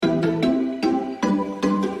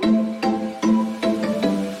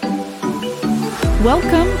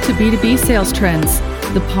Welcome to B2B Sales Trends,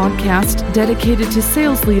 the podcast dedicated to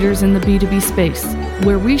sales leaders in the B2B space,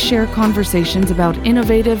 where we share conversations about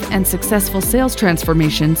innovative and successful sales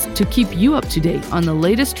transformations to keep you up to date on the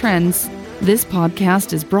latest trends. This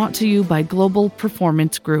podcast is brought to you by Global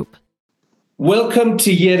Performance Group. Welcome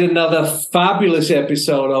to yet another fabulous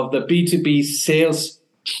episode of the B2B Sales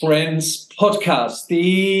Trends podcast,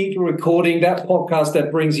 the recording, that podcast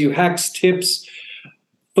that brings you hacks, tips,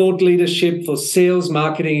 thought leadership for sales,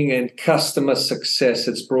 marketing, and customer success.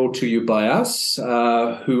 It's brought to you by us.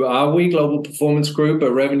 Who are we? Global Performance Group, a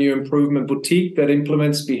revenue improvement boutique that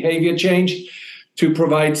implements behavior change to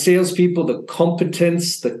provide salespeople the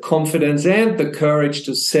competence, the confidence, and the courage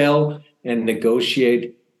to sell and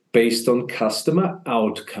negotiate based on customer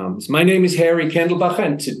outcomes. My name is Kendlbacher,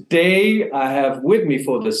 and today I have with me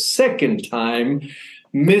for the second time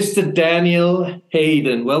Mr. Daniel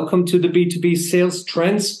Haden. Welcome to the B2B Sales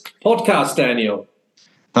Trends podcast, Daniel.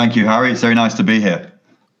 Thank you, Harry. It's very nice to be here.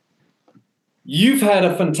 You've had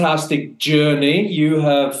a fantastic journey. You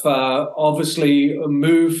have obviously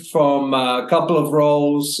moved from a couple of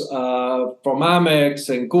roles from Amex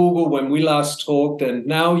and Google when we last talked, and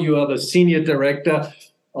now you are the Senior Director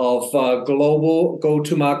of Global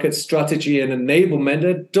Go-to-Market Strategy and Enablement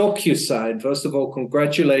at DocuSign. First of all,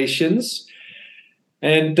 congratulations.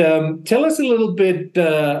 And tell us a little bit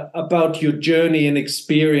about your journey and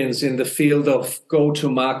experience in the field of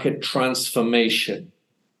go-to-market transformation.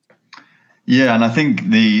 Yeah, and I think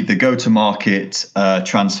the go-to-market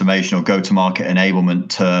transformation or go-to-market enablement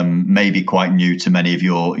term may be quite new to many of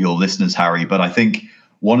your listeners, Harry. But I think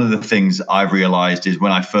one of the things I've realized is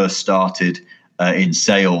when I first started in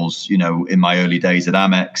sales, in my early days at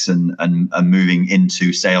Amex and moving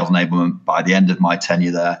into sales enablement by the end of my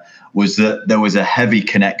tenure there, was that there was a heavy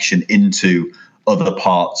connection into other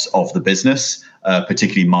parts of the business,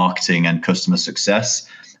 particularly marketing and customer success.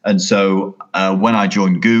 And so when I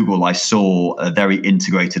joined Google, I saw a very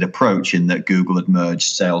integrated approach in that Google had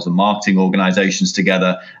merged sales and marketing organizations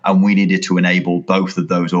together, and we needed to enable both of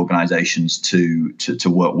those organizations to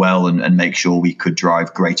work well and make sure we could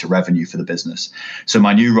drive greater revenue for the business. So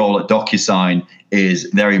my new role at DocuSign is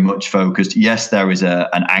very much focused. Yes, there is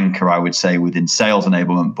an anchor, I would say, within sales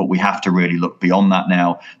enablement, but we have to really look beyond that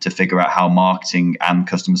now to figure out how marketing and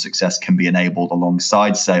customer success can be enabled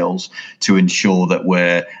alongside sales to ensure that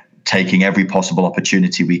we're taking every possible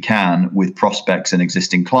opportunity we can with prospects and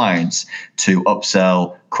existing clients to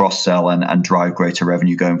upsell, cross-sell, and drive greater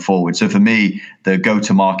revenue going forward. So for me, the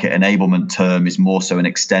go-to-market enablement term is more so an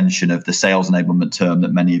extension of the sales enablement term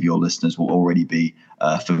that many of your listeners will already be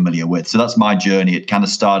familiar with. So that's my journey. It kind of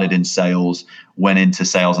started in sales, went into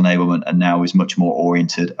sales enablement, and now is much more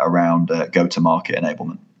oriented around go-to-market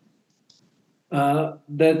enablement.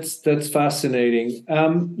 That's fascinating.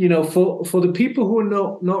 For the people who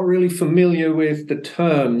are not really familiar with the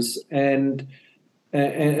terms and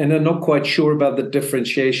are not quite sure about the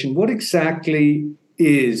differentiation, what exactly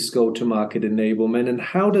is go-to-market enablement, and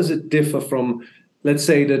how does it differ from, let's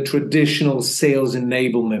say, the traditional sales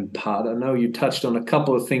enablement part? I know you touched on a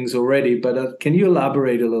couple of things already, but can you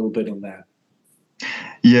elaborate a little bit on that?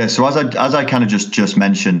 Yeah, so as I kind of just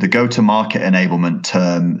mentioned, the go-to-market enablement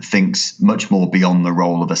term thinks much more beyond the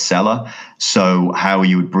role of a seller. So how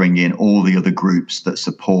you would bring in all the other groups that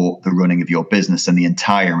support the running of your business and the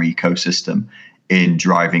entire ecosystem in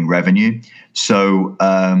driving revenue. So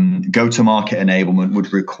go-to-market enablement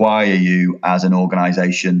would require you as an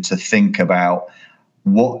organization to think about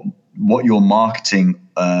what your marketing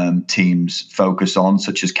teams focus on,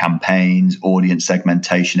 such as campaigns, audience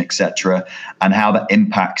segmentation, etc., and how that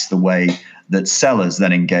impacts the way that sellers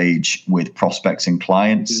then engage with prospects and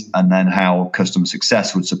clients, and then how customer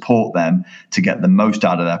success would support them to get the most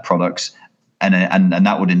out of their products, and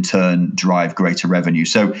that would in turn drive greater revenue.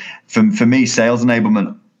 So for me, sales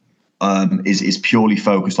enablement is purely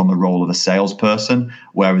focused on the role of a salesperson,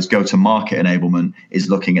 whereas go-to-market enablement is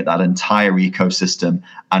looking at that entire ecosystem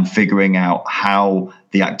and figuring out how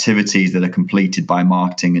the activities that are completed by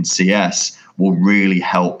marketing and CS will really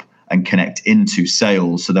help and connect into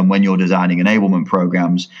sales. So then when you're designing enablement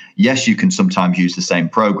programs, yes, you can sometimes use the same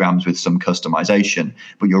programs with some customization,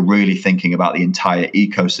 but you're really thinking about the entire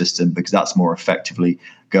ecosystem, because that's more effectively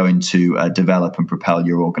going to develop and propel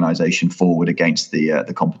your organization forward against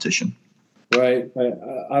the competition. Right,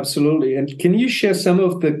 absolutely. And can you share some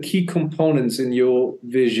of the key components in your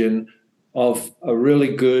vision of a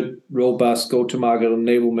really good, robust go-to-market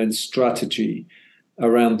enablement strategy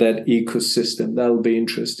around that ecosystem? That'll be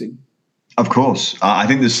interesting. Of course. I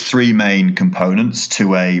think there's three main components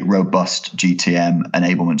to a robust GTM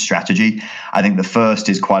enablement strategy. I think the first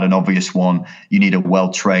is quite an obvious one. You need a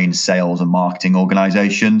well-trained sales and marketing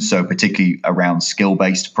organization, so particularly around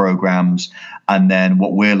skill-based programs. And then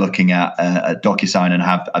what we're looking at DocuSign and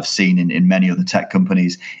I've seen in many other tech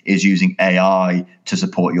companies is using AI to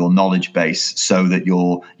support your knowledge base, so that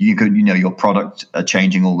your product are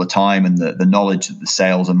changing all the time, and the knowledge that the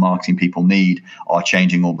sales and marketing people need are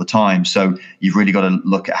changing all the time. So you've really got to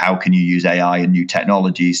look at how can you use AI and new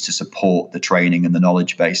technologies to support the training and the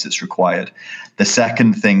knowledge base that's required. The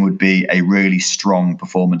second thing would be a really strong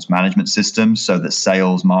performance management system, so that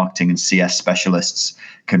sales, marketing, and CS specialists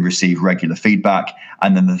can receive regular feedback.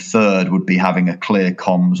 And then the third would be having a clear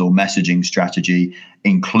comms or messaging strategy,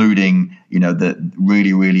 including, the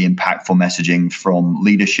really, really impactful messaging from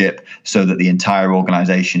leadership, so that the entire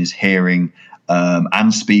organization is hearing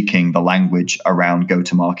and speaking the language around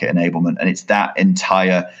go-to-market enablement. And it's that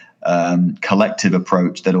entire collective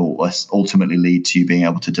approach that will ultimately lead to you being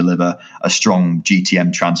able to deliver a strong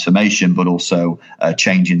GTM transformation, but also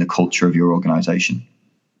changing the culture of your organization.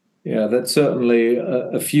 Yeah, that's certainly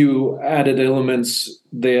a few added elements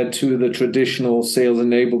there to the traditional sales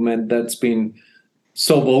enablement that's been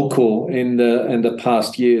so vocal in the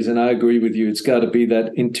past years. And I agree with you. It's got to be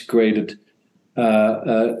that integrated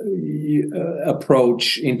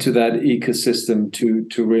approach into that ecosystem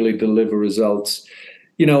to really deliver results.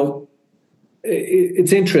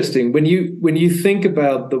 It's interesting when you think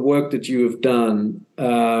about the work that you have done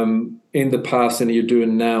in the past and you're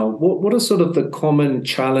doing now. What are sort of the common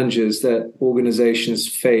challenges that organizations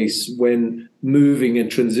face when moving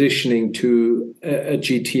and transitioning to a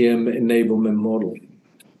GTM enablement model?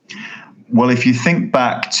 Well, if you think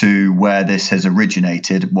back to where this has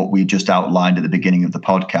originated, what we just outlined at the beginning of the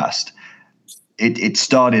podcast, it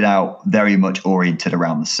started out very much oriented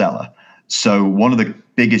around the seller. So one of the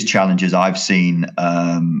biggest challenges I've seen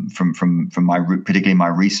from my particularly my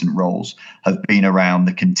recent roles have been around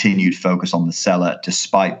the continued focus on the seller,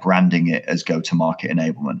 despite branding it as go-to-market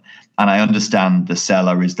enablement. And I understand the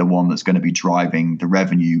seller is the one that's going to be driving the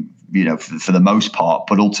revenue, for the most part.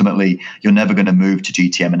 But ultimately, you're never going to move to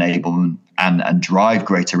GTM enablement and drive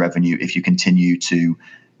greater revenue if you continue to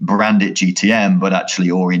brand it GTM, but actually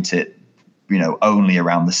orient it only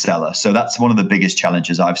around the seller. So that's one of the biggest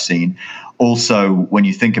challenges I've seen. Also, when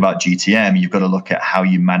you think about GTM, you've got to look at how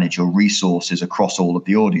you manage your resources across all of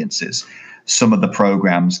the audiences. Some of the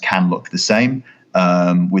programs can look the same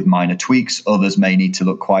with minor tweaks. Others may need to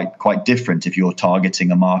look quite different if you're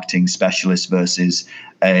targeting a marketing specialist versus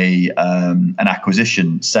an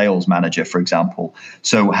acquisition sales manager, for example.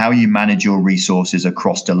 So how you manage your resources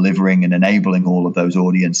across delivering and enabling all of those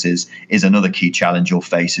audiences is another key challenge you'll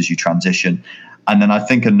face as you transition. And then I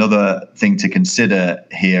think another thing to consider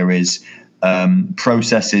here is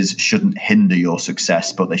processes shouldn't hinder your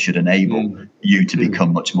success, but they should enable you to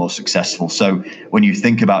become much more successful. So when you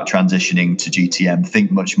think about transitioning to GTM,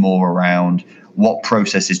 think much more around what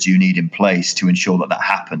processes do you need in place to ensure that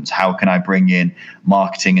happens? How can I bring in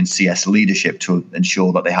marketing and CS leadership to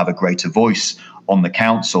ensure that they have a greater voice on the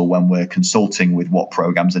council when we're consulting with what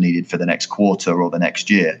programs are needed for the next quarter or the next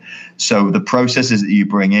year? So the processes that you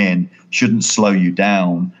bring in shouldn't slow you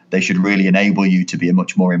down. They should really enable you to be a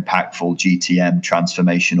much more impactful GTM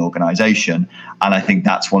transformation organization. And I think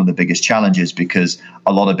that's one of the biggest challenges, because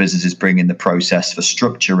a lot of businesses bring in the process for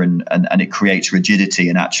structure and it creates rigidity,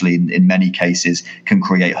 and actually in many cases can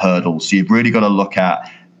create hurdles. So you've really got to look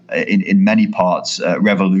at, in many parts,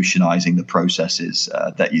 revolutionizing the processes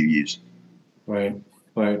that you use. Right.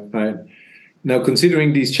 Now,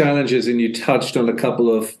 considering these challenges, and you touched on a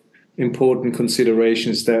couple of important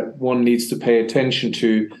considerations that one needs to pay attention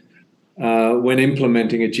to when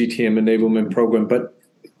implementing a GTM enablement program. But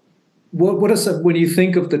what is when you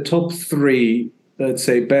think of the top three, let's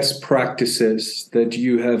say, best practices that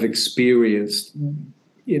you have experienced,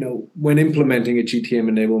 when implementing a GTM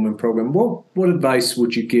enablement program, what advice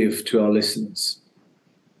would you give to our listeners?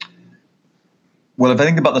 Well, if I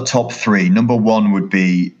think about the top three, number one would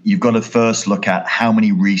be you've got to first look at how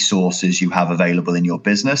many resources you have available in your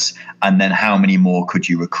business, and then how many more could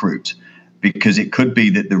you recruit? Because it could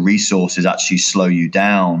be that the resources actually slow you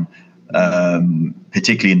down,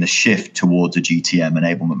 particularly in the shift towards a GTM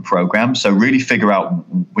enablement program. So really figure out,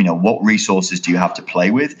 what resources do you have to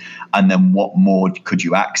play with, and then what more could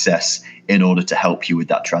you access in order to help you with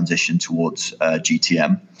that transition towards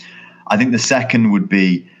GTM. I think the second would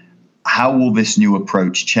be, how will this new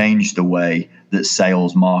approach change the way that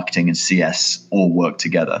sales, marketing, and CS all work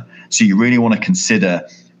together? So you really want to consider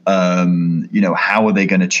How are they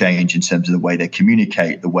going to change in terms of the way they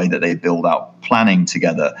communicate, the way that they build out planning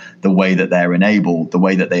together, the way that they're enabled, the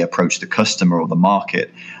way that they approach the customer or the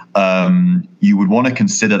market. You would want to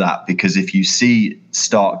consider that, because if you see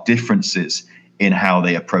stark differences in how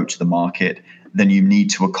they approach the market, then you need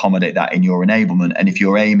to accommodate that in your enablement. And if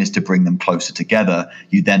your aim is to bring them closer together,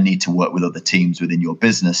 you then need to work with other teams within your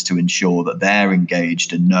business to ensure that they're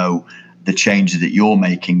engaged and know the changes that you're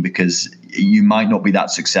making, because you might not be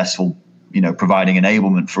that successful, providing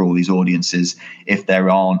enablement for all these audiences if there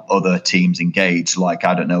aren't other teams engaged, like,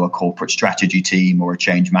 I don't know, a corporate strategy team or a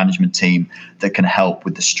change management team that can help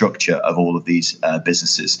with the structure of all of these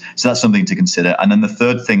businesses. So that's something to consider. And then the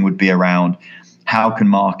third thing would be around how can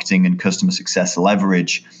marketing and customer success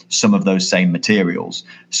leverage some of those same materials?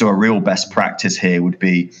 So a real best practice here would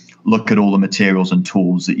be look at all the materials and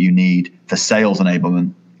tools that you need for sales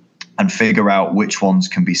enablement and figure out which ones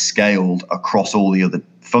can be scaled across all the other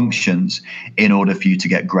functions in order for you to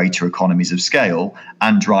get greater economies of scale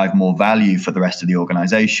and drive more value for the rest of the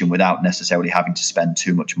organization without necessarily having to spend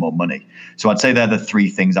too much more money. So I'd say they're the three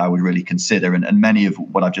things I would really consider. And many of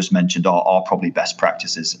what I've just mentioned are probably best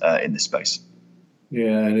practices in this space.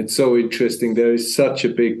 Yeah, and it's so interesting. There is such a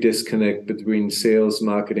big disconnect between sales,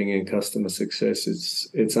 marketing, and customer success.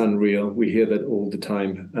 It's unreal. We hear that all the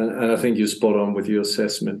time. And I think you're spot on with your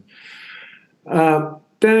assessment.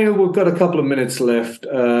 Daniel, we've got a couple of minutes left.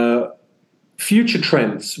 Future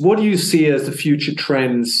trends. What do you see as the future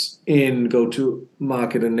trends in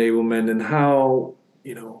go-to-market enablement, and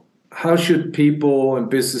how should people and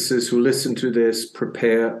businesses who listen to this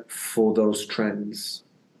prepare for those trends?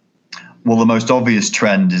 Well, the most obvious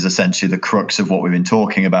trend is essentially the crux of what we've been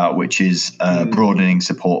talking about, which is broadening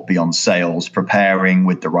support beyond sales, preparing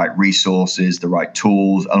with the right resources, the right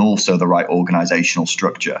tools, and also the right organizational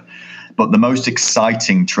structure. But the most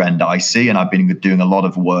exciting trend I see, and I've been doing a lot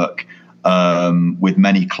of work with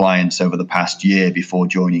many clients over the past year before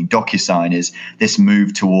joining DocuSign, is this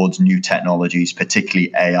move towards new technologies,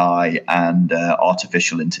 particularly AI and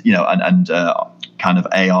artificial, kind of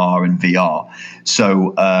AR and VR.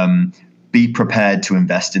 So be prepared to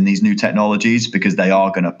invest in these new technologies, because they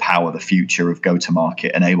are going to power the future of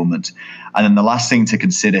go-to-market enablement. And then the last thing to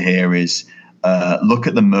consider here is look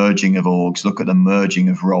at the merging of orgs, look at the merging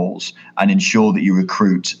of roles, and ensure that you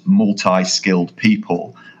recruit multi-skilled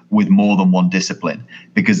people with more than one discipline,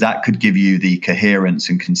 because that could give you the coherence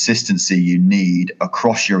and consistency you need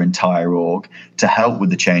across your entire org to help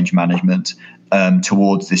with the change management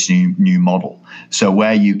towards this new model. So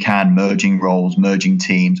where you can, merging roles, merging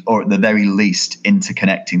teams, or at the very least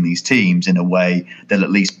interconnecting these teams in a way that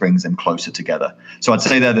at least brings them closer together. So I'd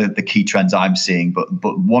say they're the key trends I'm seeing, but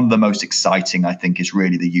one of the most exciting, I think, is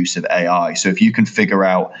really the use of AI. So if you can figure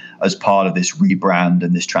out, as part of this rebrand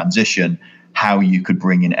and this transition, how you could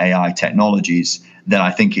bring in AI technologies, then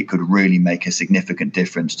I think it could really make a significant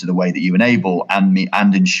difference to the way that you enable and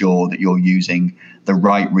ensure that you're using the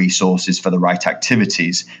right resources for the right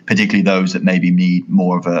activities, particularly those that maybe need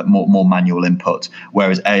more manual input.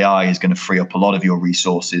 Whereas AI is going to free up a lot of your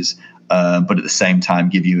resources, but at the same time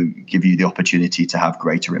give you the opportunity to have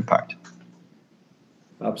greater impact.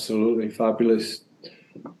 Absolutely, fabulous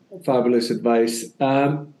advice.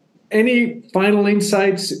 Any final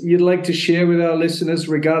insights you'd like to share with our listeners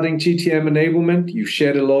regarding GTM enablement? You've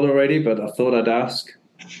shared a lot already, but I thought I'd ask.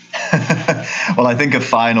 Well, I think a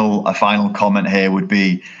final comment here would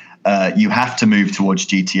be you have to move towards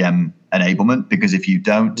GTM enablement, because if you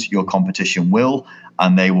don't, your competition will,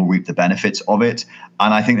 and they will reap the benefits of it.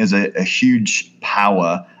 And I think there's a huge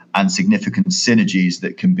power and significant synergies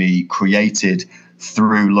that can be created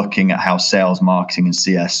through looking at how sales, marketing, and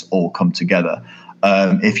CS all come together.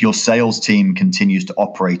 If your sales team continues to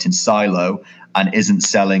operate in silo and isn't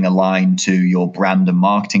selling aligned to your brand and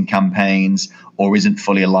marketing campaigns, or isn't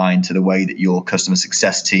fully aligned to the way that your customer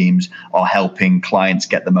success teams are helping clients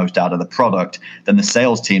get the most out of the product, then the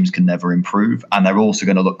sales teams can never improve. And they're also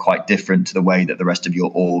going to look quite different to the way that the rest of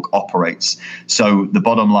your org operates. So the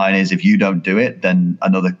bottom line is, if you don't do it, then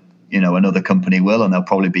another company will, and they'll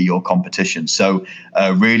probably be your competition. So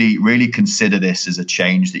really consider this as a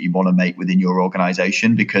change that you want to make within your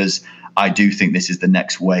organization, because I do think this is the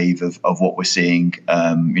next wave of what we're seeing,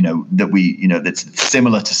 that's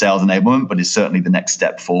similar to sales enablement, but is certainly the next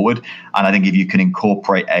step forward. And I think if you can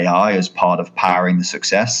incorporate AI as part of powering the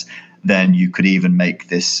success, then you could even make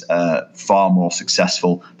this far more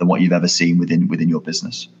successful than what you've ever seen within your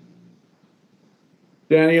business.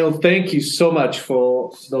 Daniel, thank you so much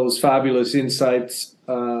for those fabulous insights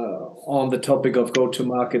on the topic of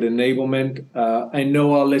go-to-market enablement. I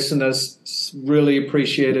know our listeners really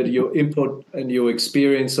appreciated your input and your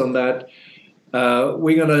experience on that.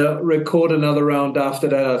 We're going to record another round after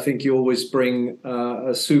that. I think you always bring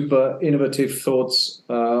super innovative thoughts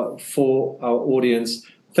for our audience.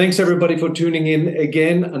 Thanks, everybody, for tuning in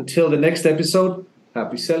again. Until the next episode,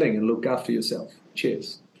 happy selling and look after yourself.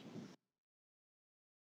 Cheers.